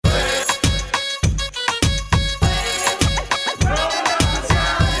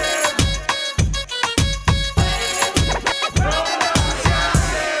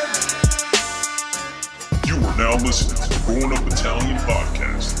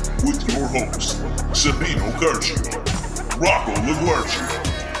with your hosts, Sabino Curcio, Rocco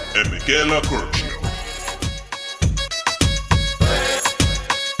LaGuercio, and Michela Curcio.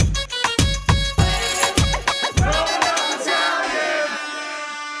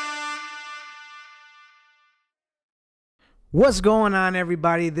 What's going on,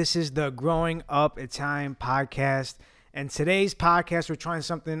 everybody? This is the Growing Up Italian podcast. And today's podcast, we're trying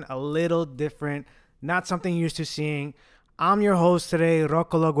something a little different, not something you're used to seeing. I'm your host today,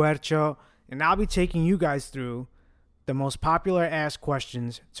 Rocco LaGuercio, and I'll be taking you guys through the most popular asked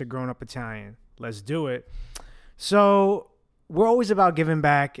questions to Growing Up Italian. Let's do it. So we're always about giving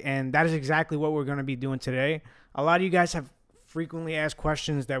back, and that is exactly what we're going to be doing today. A lot of you guys have frequently asked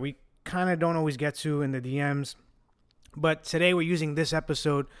questions that we kind of don't always get to in the DMs. But today we're using this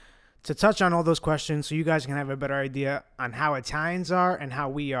episode to touch on all those questions so you guys can have a better idea on how Italians are and how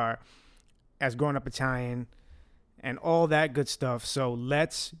we are as Growing Up Italian and all that good stuff. So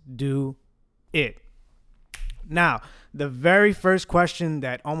let's do it. Now, the very first question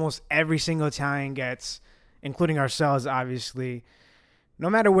that almost every single Italian gets, including ourselves, obviously, no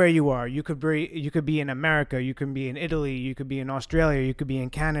matter where you are, you could be in America, you can be in Italy, you could be in Australia, you could be in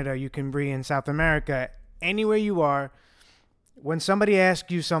Canada, you can be in South America, anywhere you are. When somebody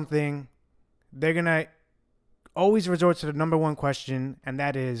asks you something, they're going to always resort to the number one question, and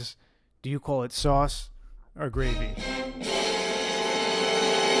that is, do you call it sauce or gravy?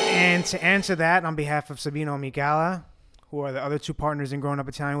 And to answer that, on behalf of Sabino and Michela, who are the other two partners in Growing Up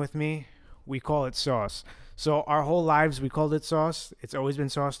Italian with me, we call it sauce. So our whole lives, we called it sauce. It's always been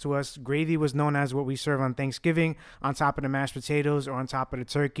sauce to us. Gravy was known as what we serve on Thanksgiving, on top of the mashed potatoes or on top of the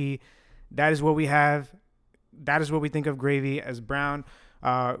turkey. That is what we have. That is what we think of gravy as brown.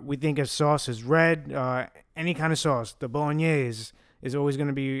 We think of sauce as red. Any kind of sauce. The bolognese is always going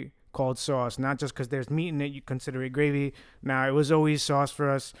to be called sauce. Not just because there's meat in it, you consider it gravy. Now, it was always sauce for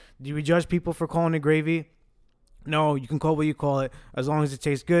us. Do we judge people for calling it gravy? No, you can call it what you call it. As long as it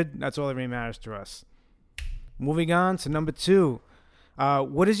tastes good, that's all that really matters to us. Moving on to number 2.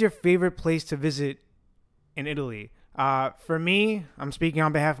 What is your favorite place to visit in Italy? For me, I'm speaking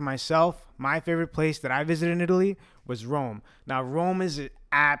on behalf of myself. My favorite place that I visited in Italy was Rome. Now, Rome is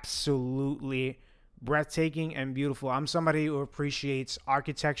absolutely breathtaking and beautiful. I'm somebody who appreciates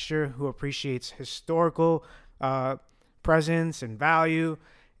architecture, who appreciates historical presence and value.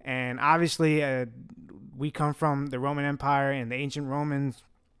 And obviously, we come from the Roman Empire, and the ancient Romans,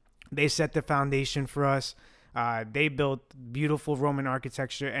 they set the foundation for us. They built beautiful Roman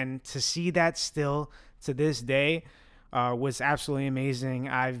architecture, and to see that still to this day was absolutely amazing.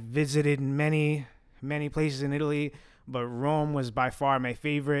 I've visited many places in Italy, but Rome was by far my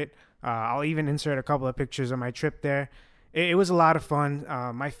favorite. I'll even insert a couple of pictures of my trip there. It was a lot of fun.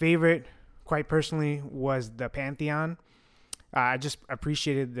 My favorite, quite personally, was the Pantheon. I just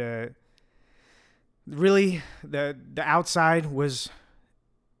appreciated the outside was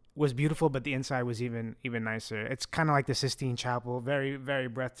beautiful, but the inside was even nicer. It's kind of like the Sistine Chapel, very, very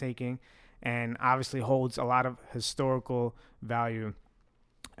breathtaking, and obviously holds a lot of historical value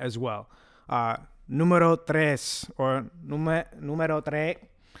as well. Numero tres, or numero tre.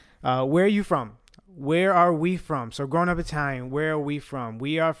 Where are you from? Where are we from? So Growing Up Italian, where are we from?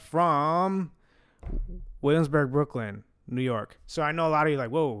 We are from Williamsburg, Brooklyn, New York. So I know a lot of you are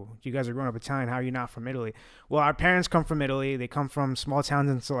like, whoa, you guys are Growing Up Italian. How are you not from Italy? Well, our parents come from Italy. They come from small towns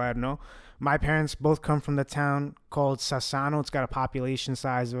in Salerno. My parents both come from the town called Sassano. It's got a population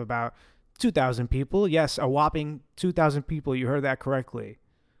size of about 2,000 people. Yes, a whopping 2,000 people. You heard that correctly.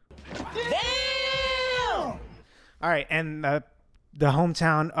 Damn! All right, and the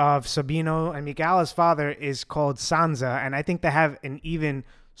hometown of Sabino and Michela's father is called Sanza, and I think they have an even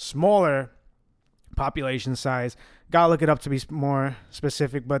smaller population size. Gotta look it up to be more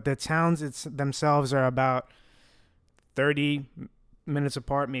specific, but the towns themselves are about 30 minutes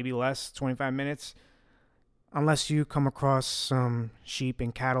apart, maybe less, 25 minutes. Unless you come across some sheep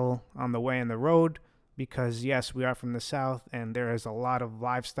and cattle on the way in the road, because yes, we are from the south and there is a lot of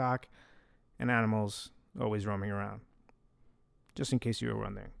livestock and animals always roaming around. Just in case you were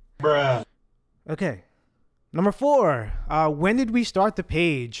wondering. Bruh. Okay. Number 4. When did we start the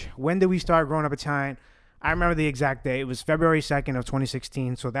page? When did we start Growing Up Italian? I remember the exact day. It was February 2nd of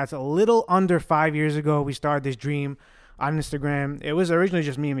 2016. So that's a little under 5 years ago. We started this dream on Instagram. It was originally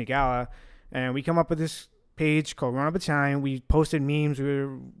just me and Michela, and we come up with this page called Growing Up Italian. We posted memes.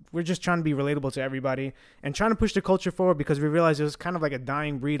 We're just trying to be relatable to everybody and trying to push the culture forward, because we realized it was kind of like a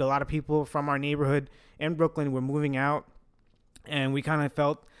dying breed. A lot of people from our neighborhood in Brooklyn were moving out, and we kind of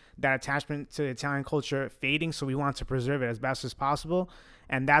felt that attachment to Italian culture fading, so we want to preserve it as best as possible.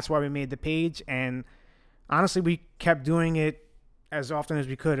 And that's why we made the page. And honestly, we kept doing it as often as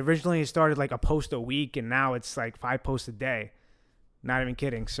we could. Originally, it started like a post a week, and now it's like 5 posts a day. Not even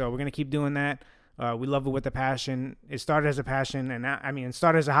kidding. So we're gonna keep doing that. We love it with a passion. It started as a passion, and now, it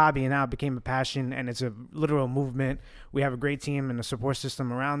started as a hobby, and now it became a passion, and it's a literal movement. We have a great team and a support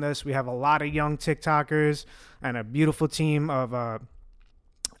system around us. We have a lot of young TikTokers and a beautiful team of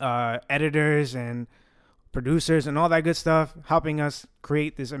editors and producers and all that good stuff, helping us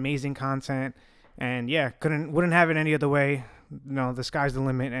create this amazing content. And yeah, wouldn't have it any other way. The sky's the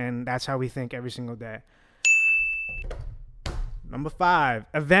limit, and that's how we think every single day. Number 5,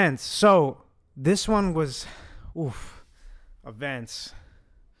 events. So this one was, events.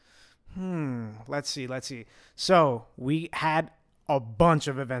 Let's see. So we had a bunch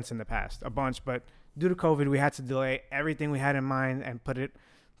of events in the past, but due to COVID, we had to delay everything we had in mind and put it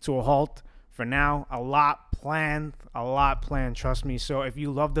to a halt for now. A lot planned, trust me. So if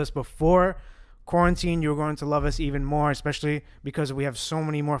you loved us before quarantine, you're going to love us even more, especially because we have so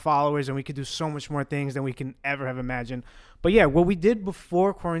many more followers and we could do so much more things than we can ever have imagined. But yeah, what we did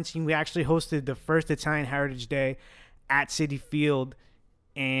before quarantine, we actually hosted the first Italian Heritage Day at Citi Field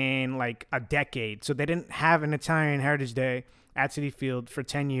in like a decade. So they didn't have an Italian Heritage Day at Citi Field for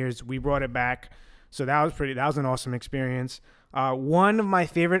 10 years. We brought it back. So that was an awesome experience. One of my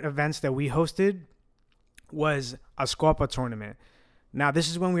favorite events that we hosted was a Scarpa tournament. Now, this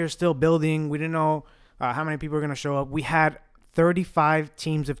is when we were still building. We didn't know how many people were going to show up. We had 35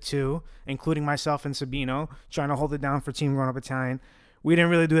 teams of 2, including myself and Sabino, trying to hold it down for Team Grown Up Italian. We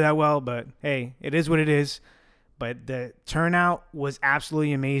didn't really do that well, but hey, it is what it is. But the turnout was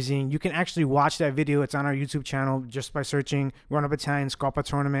absolutely amazing. You can actually watch that video. It's on our YouTube channel just by searching Grown Up Italian Scarpa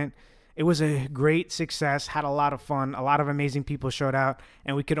Tournament. It was a great success, had a lot of fun. A lot of amazing people showed out,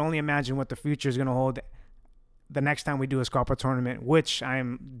 and we could only imagine what the future is going to hold the next time we do a Scarpa tournament, which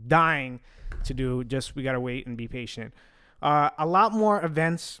I'm dying to do. Just we got to wait and be patient. A lot more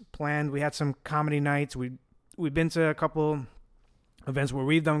events planned. We had some comedy nights. We've been to a couple events where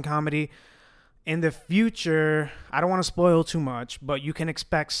we've done comedy. In the future, I don't want to spoil too much, but you can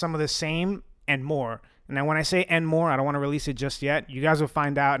expect some of the same and more. And then when I say and more, I don't want to release it just yet. You guys will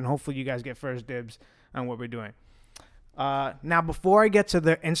find out, and hopefully you guys get first dibs on what we're doing. Now, before I get to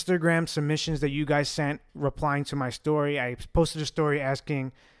the Instagram submissions that you guys sent replying to my story, I posted a story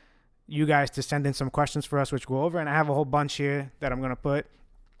asking you guys to send in some questions for us, which we'll go over, and I have a whole bunch here that I'm going to put.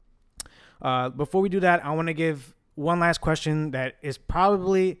 Before we do that, I want to give one last question that is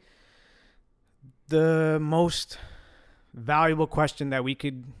probably the most valuable question that we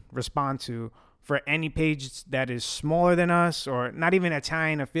could respond to for any page that is smaller than us or not even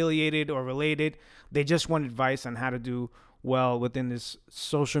Italian affiliated or related. They just want advice on how to do well within this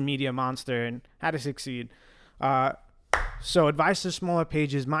social media monster and how to succeed. So advice to smaller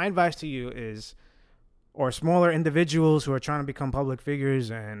pages. My advice to you is, or smaller individuals who are trying to become public figures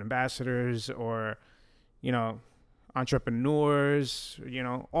and ambassadors or, entrepreneurs,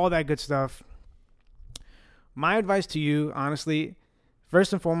 all that good stuff. My advice to you, honestly,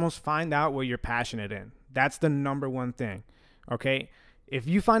 first and foremost, find out what you're passionate in. That's the number one thing, okay? If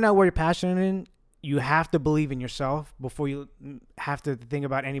you find out what you're passionate in, you have to believe in yourself before you have to think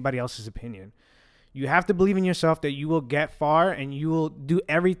about anybody else's opinion. You have to believe in yourself that you will get far and you will do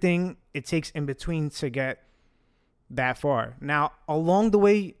everything it takes in between to get that far. Now, along the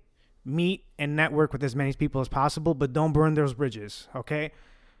way, meet and network with as many people as possible, but don't burn those bridges, okay?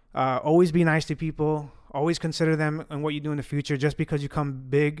 Always be nice to people. Always consider them and what you do in the future. Just because you come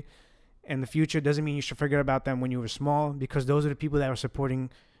big in the future doesn't mean you should forget about them when you were small, because those are the people that are supporting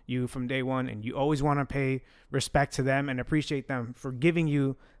you from day one, and you always want to pay respect to them and appreciate them for giving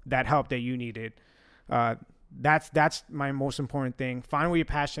you that help that you needed. That's my most important thing. Find what you're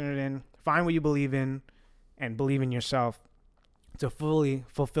passionate in, find what you believe in, and believe in yourself to fully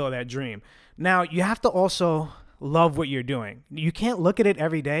fulfill that dream. Now, you have to also love what you're doing. You can't look at it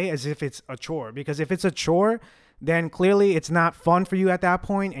every day as if it's a chore, because if it's a chore, then clearly it's not fun for you at that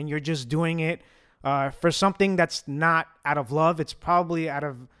point, and you're just doing it for something that's not out of love. It's probably out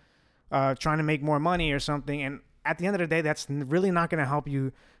of trying to make more money or something. And at the end of the day, that's really not going to help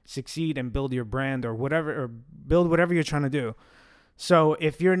you succeed and build your brand or whatever, or build whatever you're trying to do. So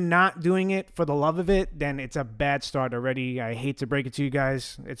if you're not doing it for the love of it, then it's a bad start already. I hate to break it to you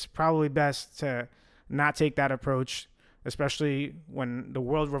guys. It's probably best to not take that approach, especially when the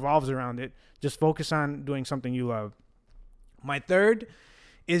world revolves around it. Just focus on doing something you love. My third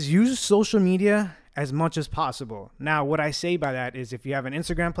is use social media as much as possible. Now, what I say by that is if you have an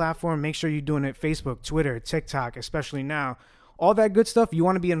Instagram platform, make sure you're doing it Facebook, Twitter, TikTok, especially now. All that good stuff, you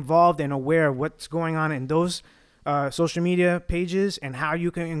want to be involved and aware of what's going on in those social media pages and how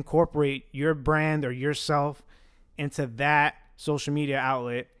you can incorporate your brand or yourself into that social media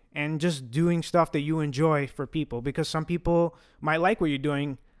outlet and just doing stuff that you enjoy for people, because some people might like what you're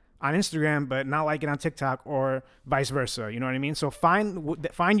doing on Instagram but not like it on TikTok, or vice versa. You know what I mean? So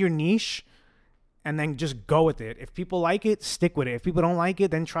find your niche and then just go with it. If people like it, stick with it. If people don't like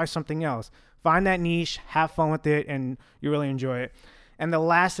it, then try something else. Find that niche, have fun with it, and you really enjoy it. And the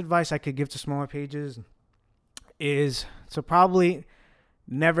last advice I could give to smaller pages is to probably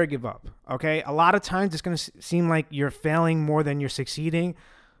never give up, okay? A lot of times it's going to seem like you're failing more than you're succeeding.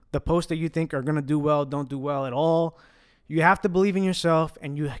 The posts that you think are going to do well don't do well at all. You have to believe in yourself,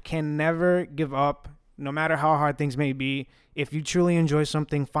 and you can never give up, no matter how hard things may be. If you truly enjoy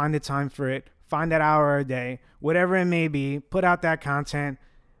something, find the time for it. Find that hour a day, whatever it may be. Put out that content.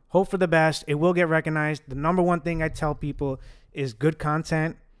 Hope for the best. It will get recognized. The number one thing I tell people is good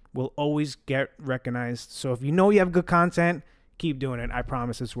content will always get recognized. So if you know you have good content, keep doing it. I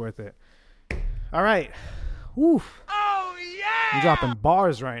promise it's worth it. All right. Oof. Oh, yeah! I'm dropping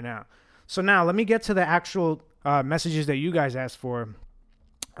bars right now. So now let me get to the actual messages that you guys asked for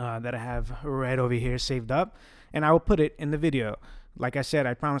that I have right over here saved up. And I will put it in the video. Like I said,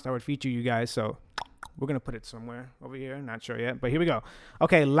 I promised I would feature you guys. So we're going to put it somewhere over here. Not sure yet, but here we go.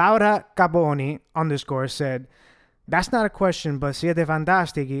 Okay. Laura Caboni _ said, "That's not a question, but siete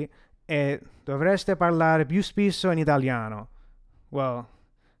fantastici e dovreste parlare più spesso in italiano." Well,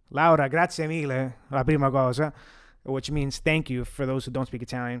 Laura, grazie mille, la prima cosa, which means thank you for those who don't speak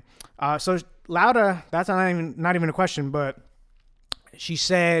Italian. So Laura, that's not even a question, but she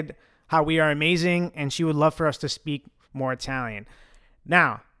said how we are amazing and she would love for us to speak more Italian.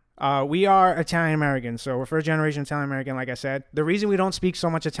 Now, we are Italian Americans, so we're first generation Italian American, like I said. The reason we don't speak so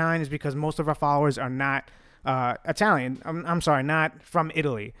much Italian is because most of our followers are not Italian. I'm sorry, not from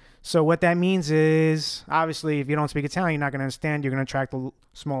Italy. So what that means is, obviously, if you don't speak Italian, you're not going to understand. You're going to attract a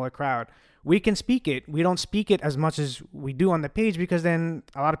smaller crowd. We can speak it. We don't speak it as much as we do on the page, because then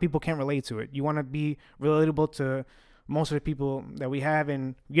a lot of people can't relate to it. You want to be relatable to most of the people that we have,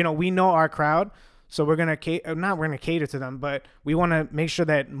 and we know our crowd. So we're gonna cater to them, but we want to make sure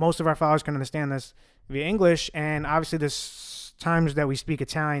that most of our followers can understand this via English. And obviously, there's times that we speak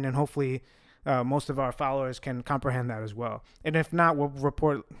Italian, and hopefully, most of our followers can comprehend that as well. And if not, we'll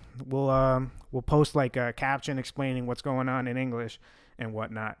post like a caption explaining what's going on in English and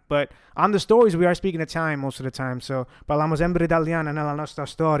whatnot. But on the stories, we are speaking Italian most of the time. So parliamo sempre italiano nella nostra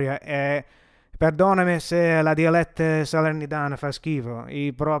storia. E perdonami se la dialetta salernitana fa schifo.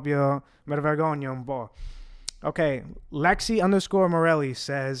 E proprio me vergogno un po'. Okay, Lexi _ Morelli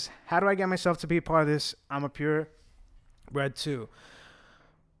says, "How do I get myself to be a part of this? I'm a purebred too."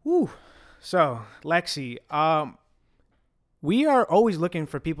 Woo. So, Lexi, we are always looking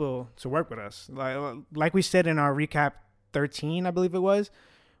for people to work with us. Like we said in our recap 13, I believe it was,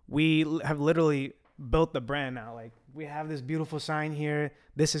 we have literally built the brand now. Like, we have this beautiful sign here.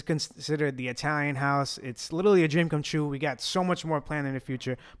 This is considered the Italian house. It's literally a dream come true. We got so much more planned in the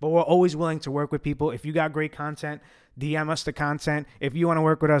future, but we're always willing to work with people. If you got great content, DM us the content. If you want to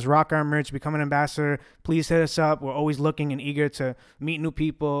work with us, rock our merch, become an ambassador, please hit us up. We're always looking and eager to meet new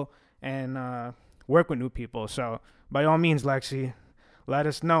people and work with new people. So by all means, Lexi, let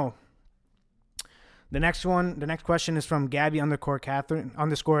us know. The next question is from Gabby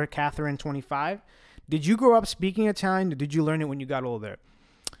 _ Catherine 25. Did you grow up speaking Italian, or did you learn it when you got older?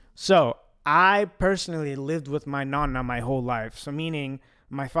 So I personally lived with my nonna my whole life. So meaning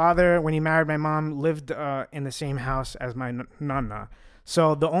my father, when he married my mom, lived in the same house as my nonna.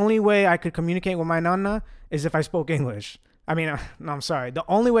 So the only way I could communicate with my nonna is if I spoke English. The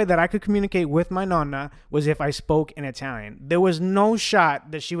only way that I could communicate with my nonna was if I spoke in Italian. There was no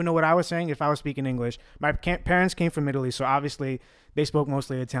shot that she would know what I was saying if I was speaking English. My parents came from Italy, so obviously they spoke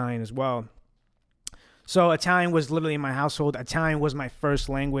mostly Italian as well. So Italian was literally in my household. Italian was my first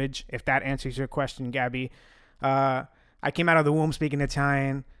language, if that answers your question, Gabby. I came out of the womb speaking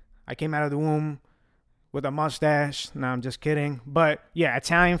Italian. I came out of the womb with a mustache. No, I'm just kidding. But yeah,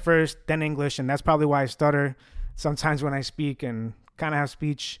 Italian first, then English, and that's probably why I stutter sometimes when I speak and kind of have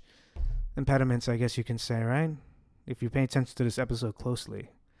speech impediments, I guess you can say, right? If you pay attention to this episode closely,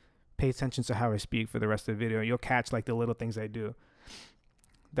 pay attention to how I speak for the rest of the video. You'll catch like the little things I do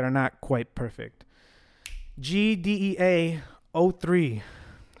that are not quite perfect. GDEA03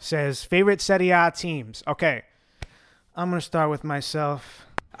 says, favorite Serie A teams. Okay, I'm going to start with myself.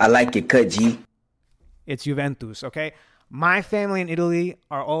 I like your cut, G. It's Juventus, okay? My family in Italy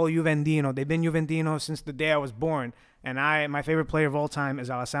are all Juventino. They've been Juventino since the day I was born. And my favorite player of all time is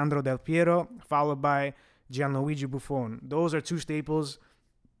Alessandro Del Piero, followed by Gianluigi Buffon. Those are two staples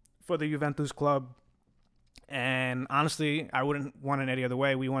for the Juventus club. And honestly, I wouldn't want it any other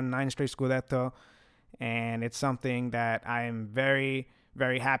way. We won 9 straight Scudetto. and it's something that I am very,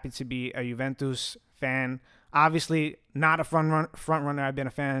 very happy to be a Juventus fan. Obviously, not a front runner. I've been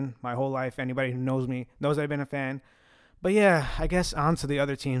a fan my whole life. Anybody who knows me knows I've been a fan. But yeah, I guess on to the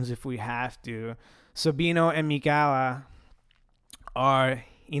other teams if we have to. Sabino and Micala are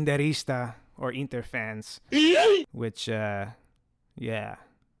Interista or Inter fans, which, yeah.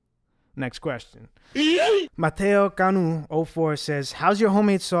 Next question. Mateo Canu 04 says, how's your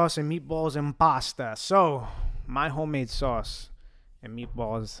homemade sauce and meatballs and pasta? So, my homemade sauce and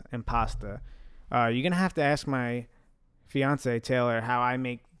meatballs and pasta. You're going to have to ask my fiance, Taylor, how I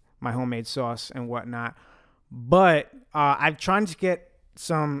make my homemade sauce and whatnot. But I've tried to get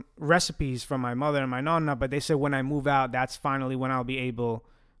some recipes from my mother and my nonna, but they said when I move out, that's finally when I'll be able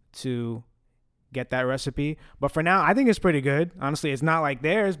to get that recipe. But for now, I think it's pretty good. Honestly, it's not like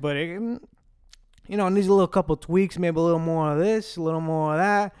theirs, but it, you know, it needs a little couple tweaks, maybe a little more of this, a little more of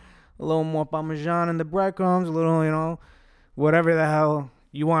that, a little more Parmesan in the breadcrumbs, a little, you know, whatever the hell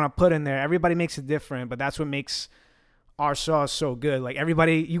you want to put in there. Everybody makes it different, but that's what makes our sauce so good. Like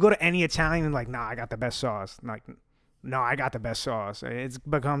everybody, you go to any Italian and like, nah, I got the best sauce. Like, no, I got the best sauce. It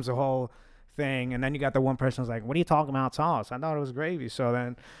becomes a whole thing. And then you got the one person who's like, what are you talking about sauce? I thought it was gravy. So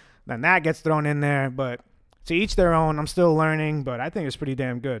then that gets thrown in there. But to each their own. I'm still learning, but I think it's pretty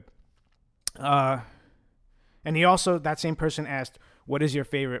damn good. And he also, that same person asked, what is your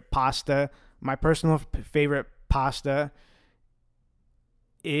favorite pasta? My personal favorite pasta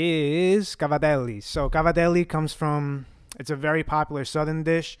is cavatelli. So cavatelli comes from, it's a very popular southern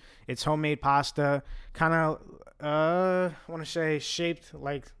dish. It's homemade pasta, kind of, I want to say shaped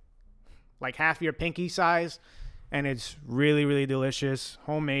like half your pinky size. And it's really, really delicious.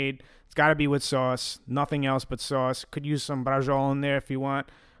 Homemade. It's got to be with sauce. Nothing else but sauce. Could use some braciole in there if you want.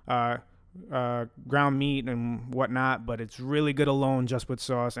 Ground meat and whatnot. But it's really good alone just with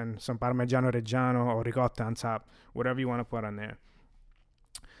sauce. And some Parmigiano Reggiano or ricotta on top. Whatever you want to put on there.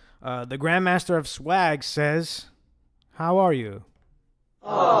 The Grandmaster of Swag says, how are you?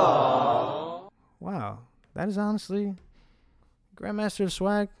 Aww. Wow. That is honestly... Grandmaster of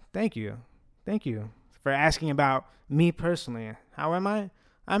Swag, thank you. Thank you for asking about me personally. How am I?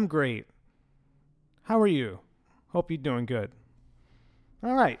 I'm great. How are you? Hope you're doing good.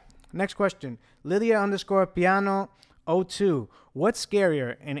 All right. Next question. Lydia_piano 02. What's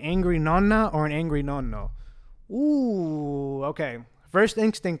scarier, an angry nonna or an angry nonno? Ooh, okay. First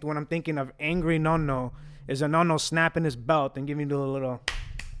instinct when I'm thinking of angry nonno is a nonno snapping his belt and giving you a little...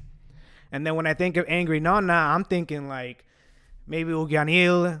 And then when I think of angry nonna, I'm thinking like maybe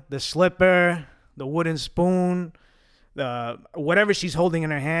uganil, the slipper, the wooden spoon, the whatever she's holding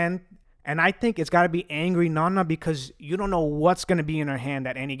in her hand. And I think it's got to be angry nonna because you don't know what's going to be in her hand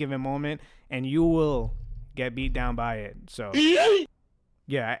at any given moment, and you will get beat down by it. So,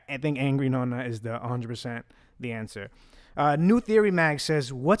 yeah, I think angry nonna is the 100% the answer. New Theory Mag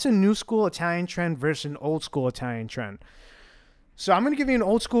says, what's a new school Italian trend versus an old school Italian trend? So I'm going to give you an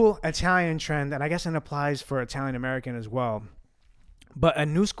old school Italian trend, and I guess it applies for Italian American as well. But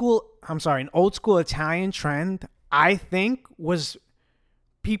an old school Italian trend, I think, was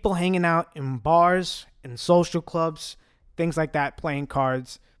people hanging out in bars and social clubs, things like that, playing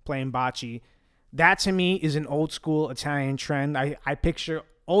cards, playing bocce. That to me is an old school Italian trend. I picture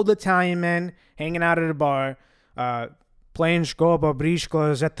old Italian men hanging out at a bar, playing scopa,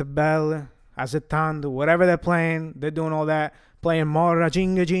 briscola, zettabelle, azzettando, whatever they're playing, they're doing all that. Playing mora,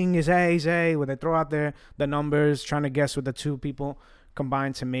 jinga, jinga, zay, where they throw out the numbers, trying to guess what the two people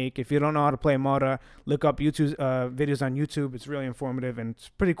combined to make. If you don't know how to play mora, look up YouTube videos on YouTube. It's really informative and it's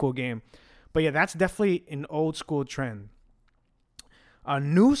a pretty cool game. But yeah, that's definitely an old school trend. A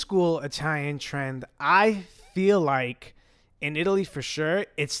new school Italian trend, I feel like in Italy for sure,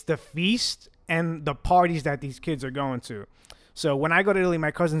 it's the feast and the parties that these kids are going to. So when I go to Italy,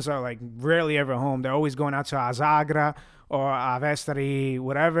 my cousins are like rarely ever home. They're always going out to Asagra or Avestari,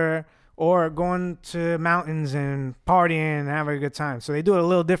 whatever, or going to mountains and partying and having a good time. So they do it a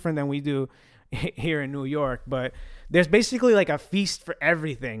little different than we do here in New York. But there's basically like a feast for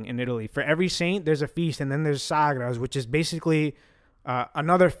everything in Italy. For every saint, there's a feast, and then there's Sagras, which is basically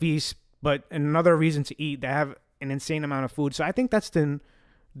another feast, but another reason to eat. They have an insane amount of food. So I think that's the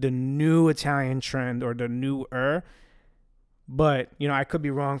new Italian trend, or the newer. But, you know, I could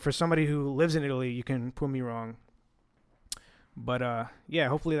be wrong. For somebody who lives in Italy, you can prove me wrong. But, yeah,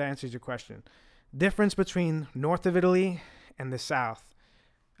 hopefully that answers your question. Difference between north of Italy and the south.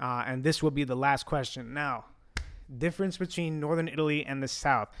 And this will be the last question. Now, difference between northern Italy and the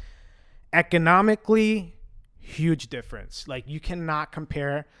south. Economically, huge difference. Like, you cannot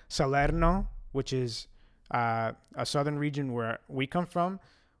compare Salerno, which is a southern region where we come from,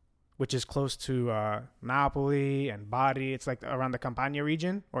 which is close to Napoli and Bari. It's like around the Campania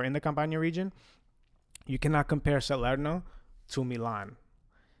region or in the Campania region. You cannot compare Salerno to Milan.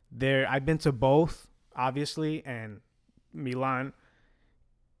 I've been to both, obviously, and Milan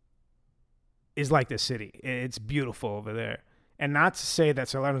is like the city. It's beautiful over there. And not to say that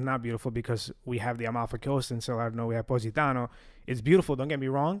Salerno is not beautiful, because we have the Amalfi Coast in Salerno, we have Positano. It's beautiful, don't get me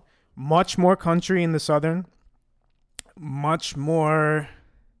wrong. Much more country in the southern, much more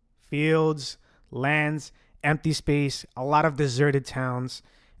fields, lands, empty space, a lot of deserted towns,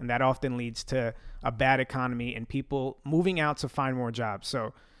 and that often leads to a bad economy and people moving out to find more jobs.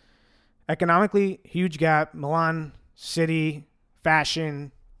 So economically, huge gap. Milan, city,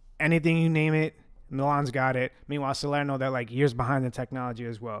 fashion, anything you name it, Milan's got it. Meanwhile, Salerno, they're like years behind the technology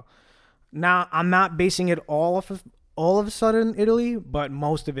as well. Now, I'm not basing it all of southern Italy, but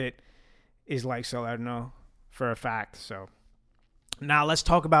most of it is like Salerno for a fact. So now let's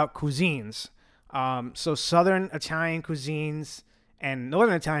talk about cuisines. So southern Italian cuisines and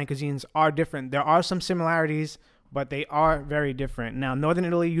northern Italian cuisines are different. There are some similarities, but they are very different. Now, northern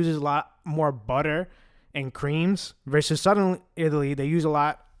Italy uses a lot more butter and creams versus southern Italy. They use a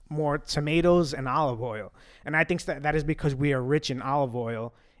lot more tomatoes and olive oil. And I think that is because we are rich in olive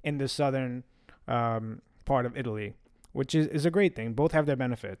oil in the southern part of Italy, which is a great thing. Both have their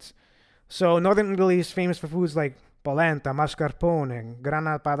benefits. So northern Italy is famous for foods like polenta, mascarpone,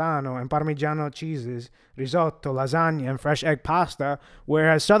 grana padano, and parmigiano cheeses, risotto, lasagna, and fresh egg pasta,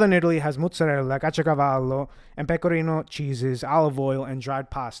 whereas southern Italy has mozzarella, caciocavallo, and pecorino cheeses, olive oil, and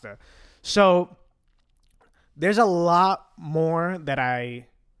dried pasta. So there's a lot more that I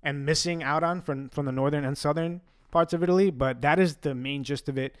am missing out on from the northern and southern parts of Italy, but that is the main gist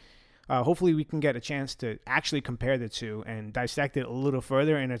of it. Hopefully we can get a chance to actually compare the two and dissect it a little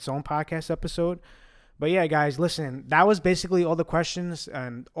further in its own podcast episode. But yeah, guys, listen, that was basically all the questions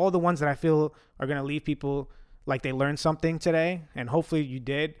and all the ones that I feel are going to leave people like they learned something today, and hopefully you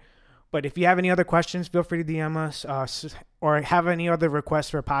did. But if you have any other questions, feel free to DM us or have any other requests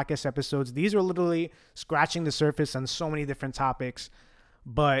for podcast episodes. These are literally scratching the surface on so many different topics.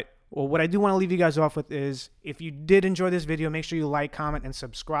 But what I do want to leave you guys off with is, if you did enjoy this video, make sure you like, comment, and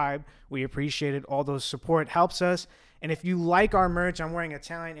subscribe. We appreciate it. All those support helps us. And if you like our merch, I'm wearing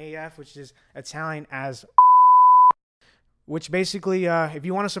Italian AF, which is Italian as, which basically, if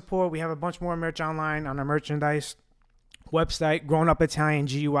you want to support, we have a bunch more merch online on our merchandise website,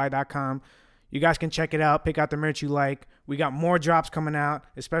 grownupitaliangui.com. You guys can check it out, pick out the merch you like. We got more drops coming out,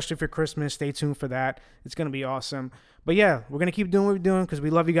 especially for Christmas. Stay tuned for that. It's going to be awesome. But yeah, we're going to keep doing what we're doing because we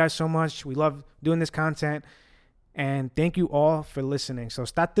love you guys so much. We love doing this content. And thank you all for listening. So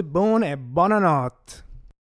state buone e buonanotte.